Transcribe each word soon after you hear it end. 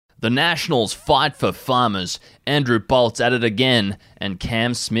The Nationals fight for farmers. Andrew Bolt's at it again. And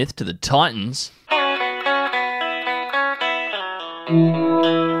Cam Smith to the Titans.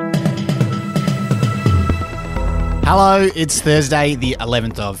 Hello, it's Thursday, the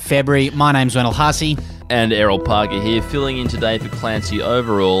 11th of February. My name's Wendell Hussey. And Errol Parker here, filling in today for Clancy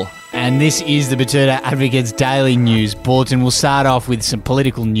Overall. And this is the Betoota Advocate's Daily News Bulletin. We'll start off with some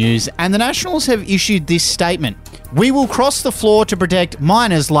political news. And the Nationals have issued this statement. We will cross the floor to protect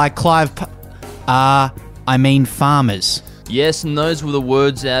miners like farmers. Yes, and those were the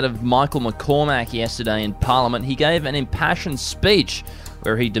words out of Michael McCormack yesterday in Parliament. He gave an impassioned speech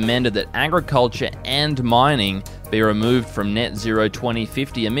where he demanded that agriculture and mining be removed from net zero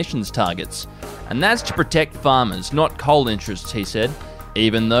 2050 emissions targets. And that's to protect farmers, not coal interests, he said,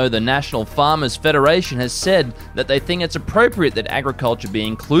 even though the National Farmers Federation has said that they think it's appropriate that agriculture be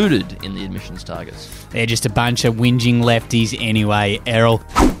included in the emissions targets. They're just a bunch of whinging lefties anyway, Errol.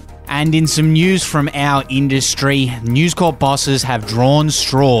 And in some news from our industry, News Corp bosses have drawn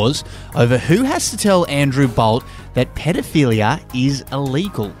straws over who has to tell Andrew Bolt that pedophilia is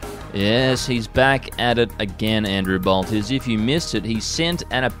illegal. Yes, he's back at it again, Andrew Bolt is. If you missed it, he sent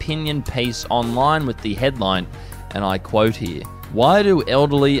an opinion piece online with the headline, and I quote here, "Why do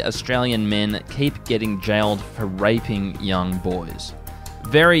elderly Australian men keep getting jailed for raping young boys?"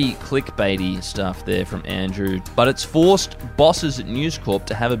 Very clickbaity stuff there from Andrew, but it's forced bosses at News Corp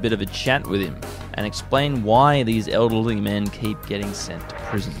to have a bit of a chat with him and explain why these elderly men keep getting sent to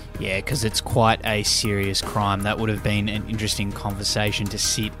prison. Yeah, because it's quite a serious crime. That would have been an interesting conversation to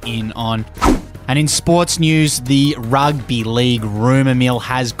sit in on. And in sports news, the Rugby League rumour mill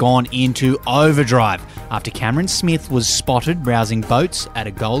has gone into overdrive after Cameron Smith was spotted browsing boats at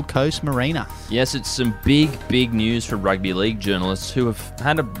a Gold Coast marina. Yes, it's some big news for Rugby League journalists who have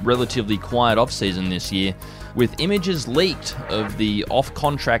had a relatively quiet off-season this year, with images leaked of the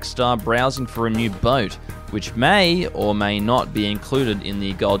off-contract star browsing for a new boat, which may or may not be included in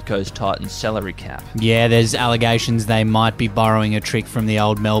the Gold Coast Titans salary cap. Yeah, there's allegations they might be borrowing a trick from the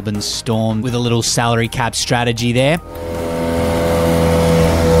old Melbourne Storm with a little salary cap strategy there.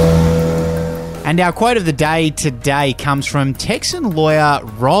 And our quote of the day today comes from Texan lawyer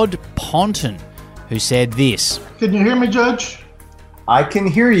Rod Ponton, who said this. Can you hear me, Judge? I can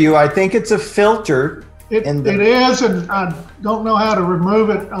hear you. I think it's a filter. It is, and I don't know how to remove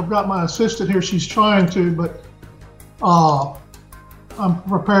it. I've got my assistant here. She's trying to, but I'm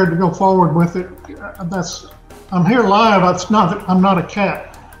prepared to go forward with it. I'm here live. I'm not a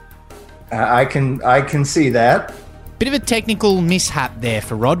cat. I can see that. Bit of a technical mishap there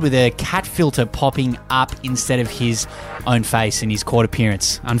for Rod, with a cat filter popping up instead of his own face in his court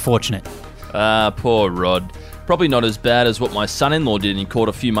appearance. Unfortunate. Poor Rod. Probably not as bad as what my son-in-law did in court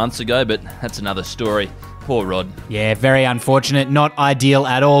a few months ago, but that's another story. Poor Rod. Yeah, very unfortunate. Not ideal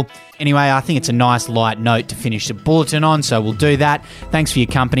at all. Anyway, I think it's a nice light note to finish the bulletin on, so we'll do that. Thanks for your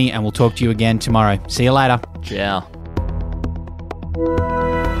company, and we'll talk to you again tomorrow. See you later. Ciao.